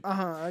 all these people.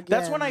 Uh-huh,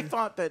 That's when I again.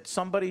 thought that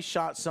somebody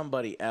shot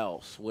somebody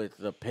else with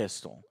the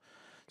pistol.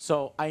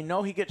 So I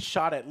know he gets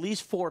shot at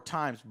least 4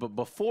 times, but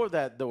before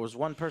that, there was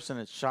one person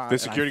that shot. The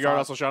and security I guard thought-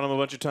 also shot him a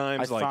bunch of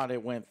times. I thought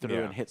it went through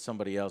Yeah. and hit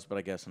somebody else, but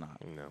I guess not.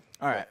 No.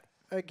 All right.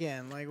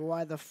 Again, like,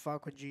 why the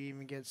fuck would you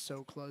even get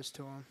so close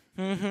to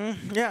him?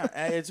 Yeah,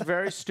 it's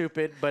very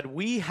stupid, but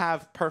we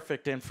have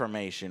perfect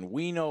information.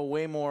 We know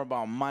way more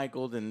about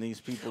Michael than these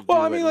people do.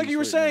 Well, I at mean, like least you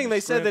were written in saying, the they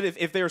said script.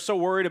 that if they were so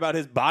worried about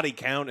his body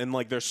count and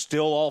like they're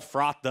still all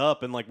frothed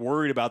up and like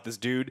worried about this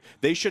dude,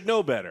 they should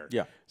know better.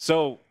 Yeah.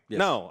 So Yes.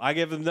 no, I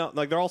give them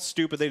like they're all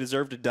stupid. They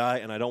deserve to die,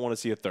 and I don't want to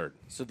see a third.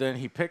 So then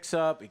he picks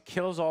up, he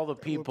kills all the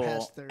people,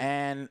 past third.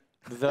 and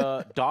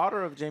the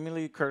daughter of Jamie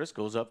Lee Curtis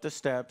goes up the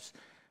steps.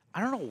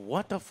 I don't know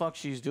what the fuck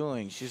she's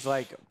doing. She's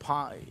like,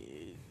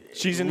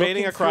 she's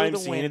invading a crime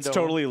scene. Window. It's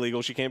totally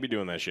illegal. She can't be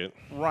doing that shit.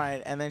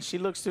 Right, and then she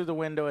looks through the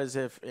window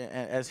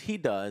as he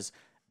does,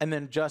 and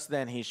then just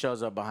then he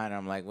shows up behind her.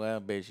 I'm like, well,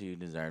 bitch, you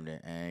deserved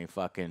it, and he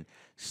fucking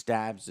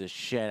stabs the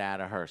shit out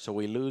of her. So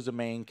we lose a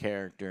main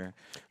character.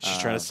 She's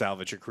trying to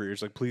salvage her career.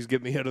 She's like, please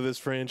get me out of this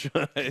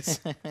franchise.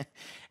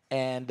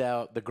 And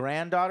the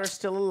granddaughter's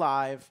still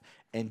alive,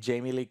 and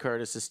Jamie Lee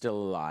Curtis is still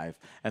alive,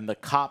 and the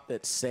cop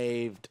that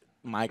saved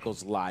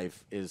Michael's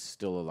life is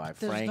still alive.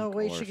 There's Frank no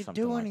way or she could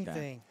something do like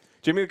anything.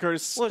 Jamie Lee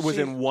Curtis was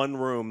in one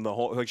room the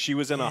whole. Like she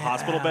was in a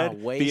hospital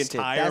bed wasted. the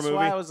entire That's movie.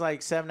 why I was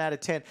like 7 out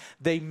of 10.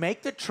 They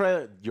make the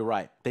trailer. You're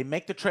right. They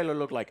make the trailer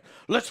look like,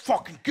 let's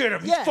fucking get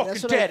him. He's Yeah, fucking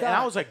that's what I dead. And I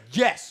thought. was like,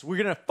 yes, we're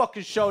gonna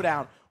fucking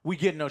showdown. We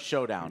get no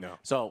showdown. No.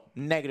 So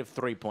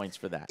 -3 points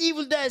for that.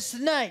 Evil dies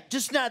tonight,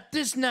 just not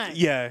this night.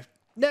 Yeah.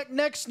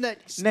 Next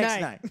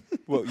night.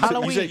 Well,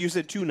 Halloween. you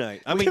said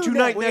tonight. I mean,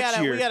 tonight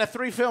next year. We got a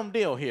 3-film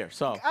deal here.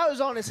 So I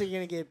was honestly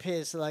gonna get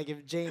pissed, like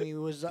if Jamie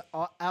was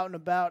out and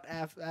about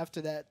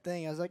after that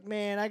thing. I was like,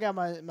 man, I got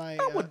my.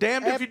 well,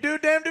 damned if you do,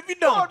 damned if you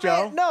don't,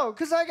 Joe. Man, no,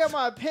 because I got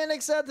my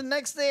appendix out. The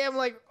next day, I'm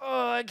like,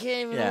 oh, I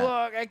can't even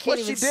walk. I can't Well,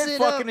 even she did sit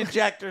fucking up.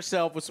 inject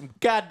herself with some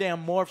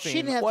goddamn morphine. She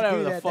didn't have whatever to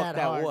do the that fuck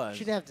that hard. was.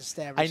 She didn't have to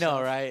stab I herself.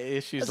 know,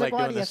 right? She's was like like, why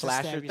doing do the you have to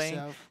stab slasher thing.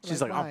 yourself?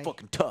 She's Like, like, I'm why?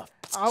 fucking tough.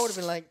 I would have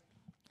been like,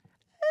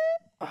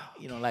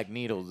 You don't like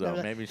needles, though.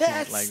 like, Maybe she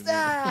don't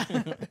like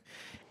needles.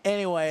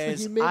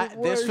 Anyways, You made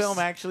it this worse. film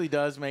actually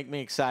does make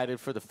me excited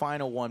for the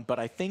final one, but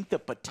I think the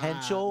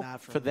potential not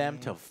for for them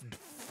me. to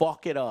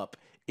fuck it up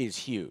is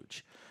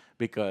huge.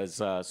 Because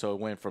so it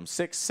went from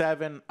 6,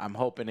 7. I'm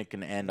hoping it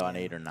can end on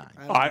 8 or 9.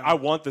 I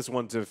want this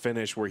one to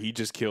finish where he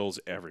just kills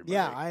everybody.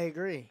 yeah, I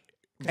agree.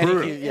 And if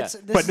Brutal. you- yeah. This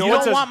But is you no one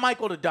don't says- want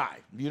Michael to die.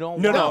 You don't.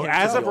 No, want no. him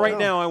As to of go. right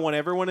now, I want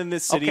everyone in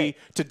this city Okay.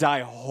 to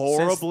die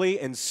horribly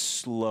and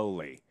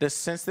slowly.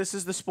 Since this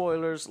is the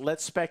spoilers,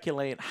 let's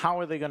speculate. How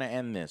are they going to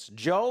end this?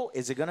 Joe,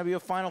 is it going to be a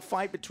final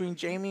fight between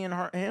Jamie and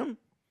him?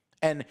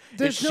 And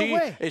There's is no she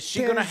way. is she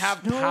going to There's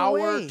have no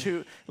power way.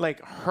 to,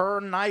 like, her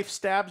knife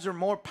stabs are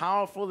more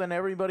powerful than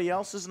everybody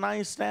else's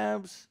knife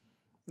stabs?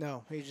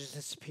 No, he just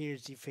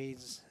disappears. He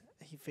fades.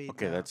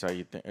 Okay, out. that's how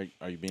you think.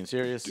 Are you being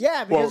serious?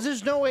 Yeah, because Well-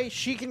 there's no way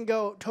she can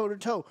go toe to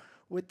toe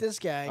with this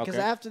guy. Because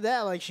Okay. after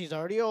that, like, she's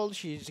already old.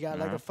 She's got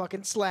like a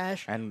fucking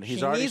slash. And he's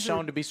She already needs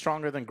shown to be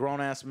stronger than grown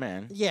ass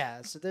men.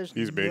 Yeah, so there's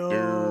He's a big no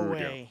dude,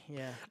 way.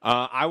 Yeah.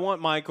 I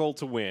want Michael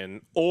to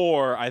win,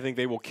 or I think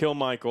they will kill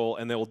Michael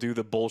and they will do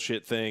the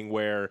bullshit thing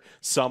where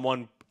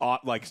someone,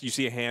 like you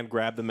see a hand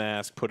grab the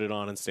mask, put it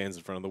on, and stands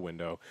in front of the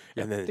window,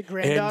 and then The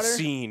granddaughter? end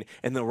scene,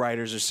 and the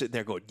writers are sitting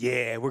there going,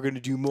 "Yeah, we're gonna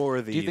do more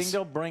of these." Do you think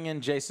they'll bring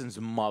in Jason's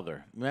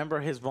mother? Remember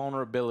his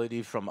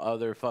vulnerability from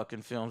other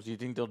fucking films? Do you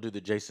think they'll do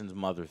the Jason's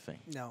mother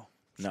thing? No.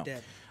 She's No.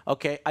 dead.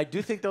 Okay, I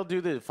do think they'll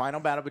do the final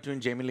battle between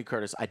Jamie Lee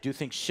Curtis. I do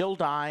think she'll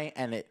die,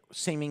 and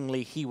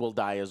seemingly he will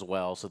die as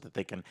well, so that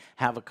they can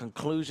have a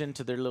conclusion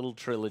to their little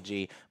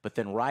trilogy. But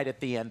then right at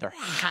the end, there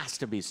has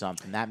to be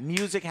something. That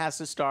music has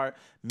to start.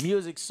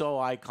 Music's so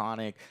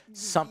iconic.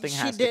 Something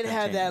has to She did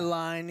have that continue.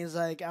 line. He's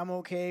like, I'm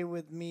okay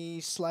with me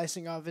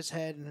slicing off his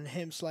head and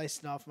him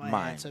slicing off my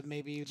Mine. head. So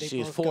maybe they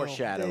She's both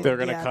foreshadowing. Go. They're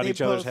gonna yeah, cut they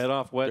each other's both- head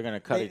off? What? They're going to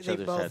cut they, each they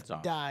other's both heads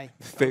off. die.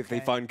 They Okay.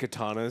 find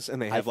katanas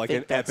and they have like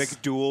think an that's-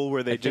 epic duel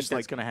where they I think just that's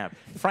like going to happen.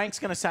 Frank's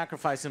going to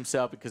sacrifice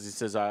himself because he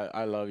says,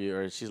 I love you.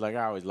 Or she's like,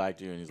 I always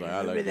liked you. And he's like,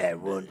 I love you. that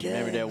one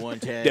Remember that one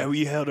time? yeah,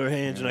 we held our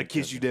hands and I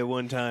kissed you that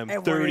one time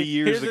And 30 when-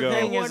 years Here's ago. the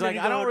thing I is, wanted like,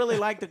 to I don't go- really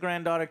like the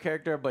granddaughter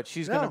character, but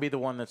she's going to No. be the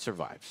one that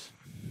survives.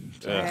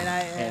 And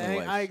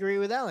Anyways. I agree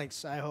with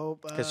Alex. I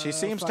hope 'Cause she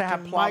seems to have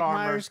fucking plot Mike armor.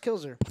 Myers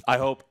kills her. I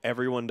hope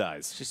everyone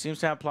dies. She seems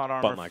to have plot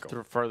armor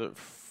Michael. further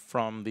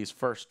from these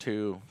first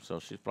two, so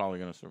she's probably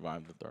going to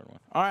survive the third one.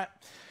 All right.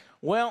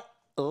 Well,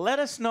 let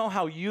us know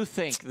how you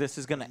think this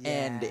is going to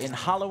end. In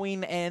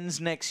Halloween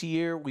ends next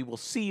year. We will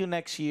see you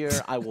next year.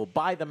 I will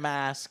buy the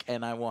mask,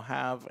 and I will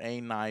have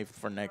a knife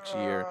for next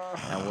year,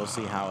 and we'll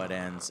see how it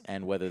ends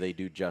and whether they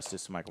do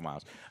justice to Michael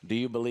Myers. Do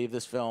you believe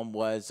this film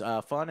was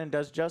fun and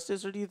does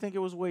justice, or do you think it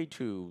was way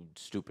too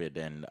stupid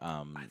and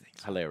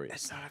hilarious?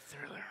 It's not a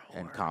thriller.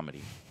 And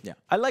comedy. Yeah.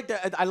 I like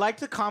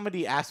the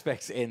comedy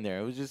aspects in there.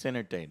 It was just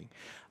entertaining.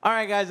 All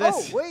right, guys. Oh,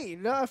 That's, wait.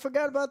 No, I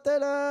forgot about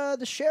that.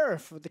 The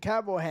sheriff with the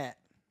cowboy hat.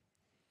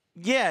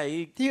 yeah.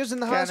 He was in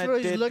the kinda hospital.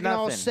 He's did looking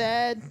all nothing.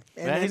 sad. And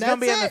Yeah, then he's going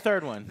to be in the that's it.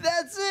 third one.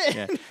 That's it.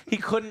 Yeah. He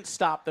couldn't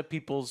stop the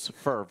people's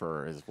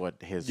fervor is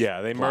what his Yeah,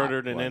 they plot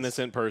murdered an was.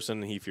 innocent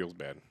person. He feels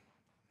bad.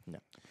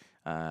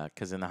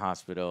 Because in the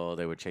hospital,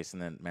 they were chasing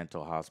the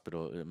mental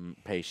hospital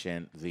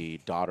patient. The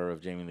daughter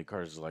of Jamie Lee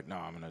Curtis is like, no,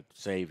 I'm going to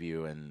save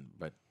you,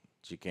 but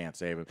she can't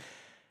save him.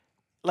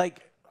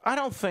 Like, I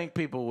don't think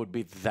people would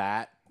be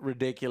that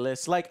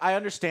ridiculous. Like, I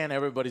understand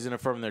everybody's in a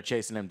firm and they're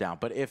chasing him down,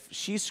 but if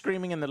she's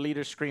screaming and the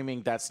leader's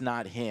screaming, that's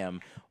not him,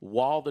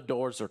 while the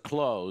doors are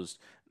closed,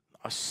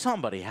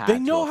 somebody had They to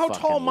know how have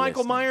tall fucking Michael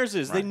listened. Myers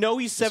is. They Right. know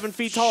he's 7 This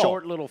feet tall.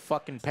 Short little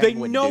fucking They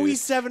penguin know dude.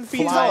 he's 7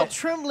 feet Fly- tall. all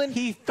trembling.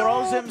 He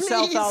throws No,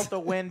 himself please. out the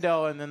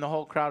window, and then the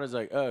whole crowd is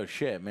like, "Oh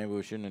shit, maybe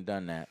we shouldn't have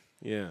done that."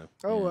 Yeah.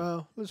 Oh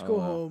well, let's go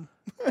home.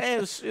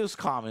 It was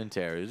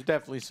commentary. It was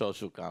definitely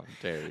social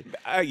commentary.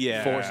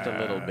 Yeah. Forced a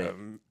little bit.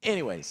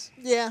 Anyways.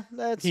 Yeah,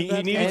 that's He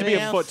needed to be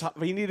a foot.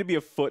 He needed to be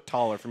a foot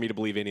taller for me to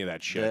believe any of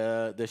that shit.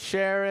 The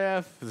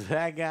sheriff,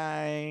 that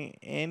guy,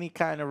 any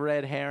kind of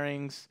red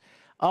herrings.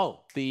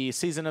 Oh, the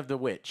season of the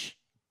witch.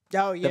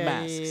 Oh yeah,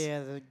 masks. yeah.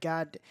 The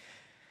god.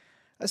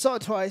 I saw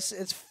it twice.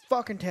 It's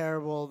fucking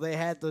terrible. They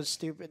had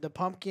the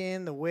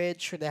pumpkin, the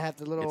witch. Or they have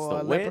the little It's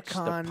the witch,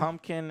 leprechaun. the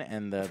pumpkin,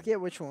 and I the forget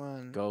which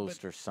one.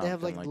 ghost but or something. They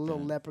have like the little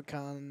that.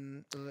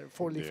 leprechaun,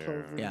 4-leaf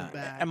clover in the Yeah,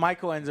 back. and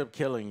Michael ends up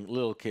killing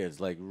little kids,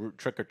 like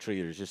trick or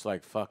treaters, just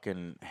like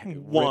fucking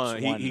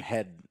One, rips he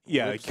head.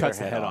 yeah, rips he cuts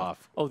their the head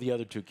off. Oh, the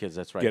other two kids,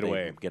 that's right. Get they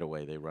away. Get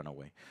away. They run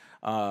away.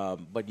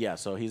 But yeah,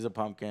 so he's a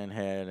pumpkin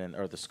head,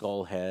 or the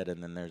skull head,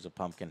 and then there's a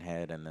pumpkin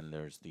head, and then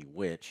there's the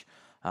witch.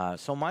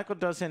 So Michael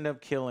does end up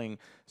killing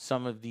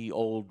some of the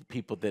old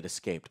people that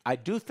escaped. I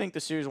do think the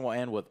series will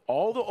end with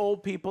all the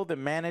old people that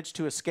managed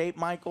to escape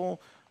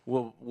Michael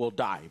will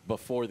die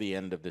before the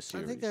end of the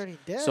series. I think they're already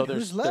dead. So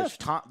Who's left?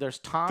 There's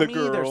Tommy,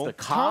 there's girl. the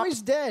cop.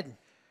 Tommy's dead.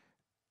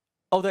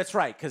 Oh, that's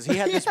right, because he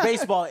had this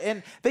baseball,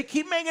 and they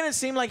keep making it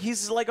seem like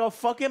he's like a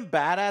fucking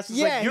badass. It's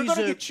like, you're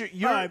gonna get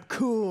your. I'm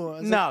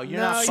cool. No, you're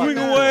not. Swing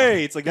fucking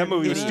away. It's like that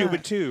movie was Yeah.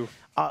 stupid too.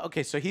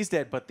 Okay, so he's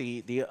dead, but the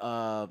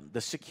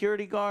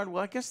security guard.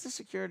 Well, I guess the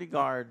security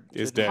guard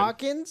Is didn't- dead.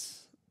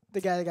 Hawkins,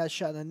 the guy that got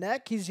shot in the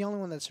neck, he's the only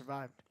one that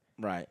survived.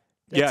 Right.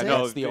 Yeah, That's it.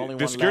 no, That's the only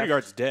the one security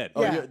left. guard's dead.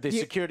 Oh, yeah, the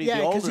security-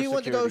 the older he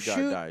went to go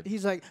security guard shoot. died.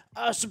 He's like,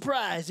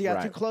 surprise! He got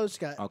too Right. close.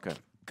 Got Okay.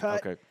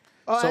 cut. Okay.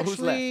 Oh, So actually, who's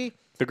left?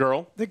 The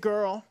girl, the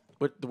girl.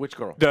 Which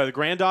girl? the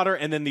granddaughter,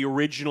 and then the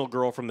original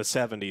girl from the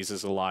 70s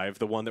is alive.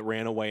 The one that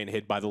ran away and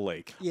hid by the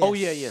lake. Oh,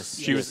 yeah, yes.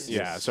 She was,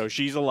 so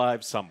she's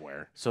alive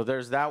somewhere. So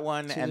there's that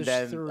one, So and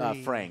there's then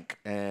three. Frank,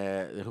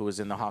 who was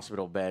in the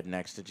hospital bed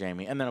next to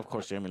Jamie, and then of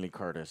course Jamie Lee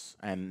Curtis,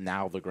 and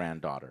now the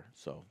granddaughter.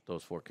 So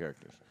those 4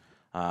 characters,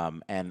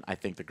 and I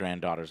think the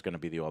granddaughter is going to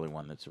be the only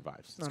one that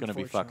survives. It's going to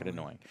be fucking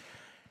annoying.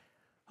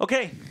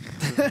 Okay,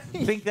 I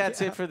think that's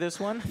it for this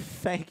one.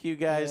 Thank you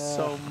guys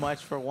so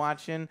much for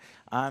watching.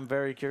 I'm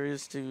very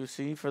curious to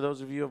see, for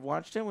those of you who have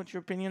watched it, what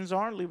your opinions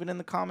are. Leave it in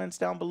the comments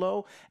down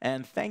below.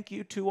 And thank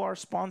you to our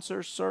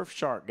sponsor,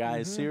 Surfshark,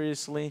 guys.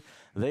 Seriously,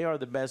 they are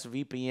the best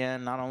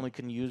VPN. Not only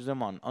can you use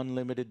them on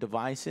unlimited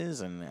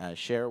devices and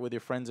share it with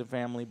your friends and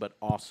family, but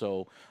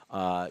also,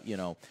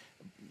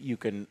 you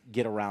can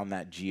get around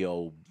that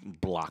geo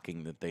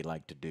blocking that they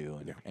like to do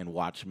and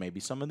watch maybe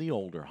some of the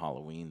older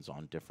Halloweens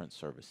on different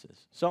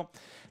services. So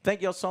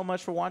thank you all so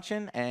much for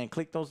watching, and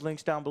click those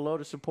links down below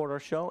to support our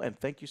show. And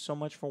thank you so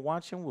much for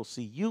watching. We'll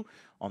see you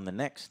on the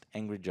next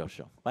Angry Joe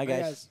Show. Bye,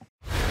 guys.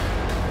 Bye,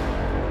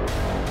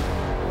 guys.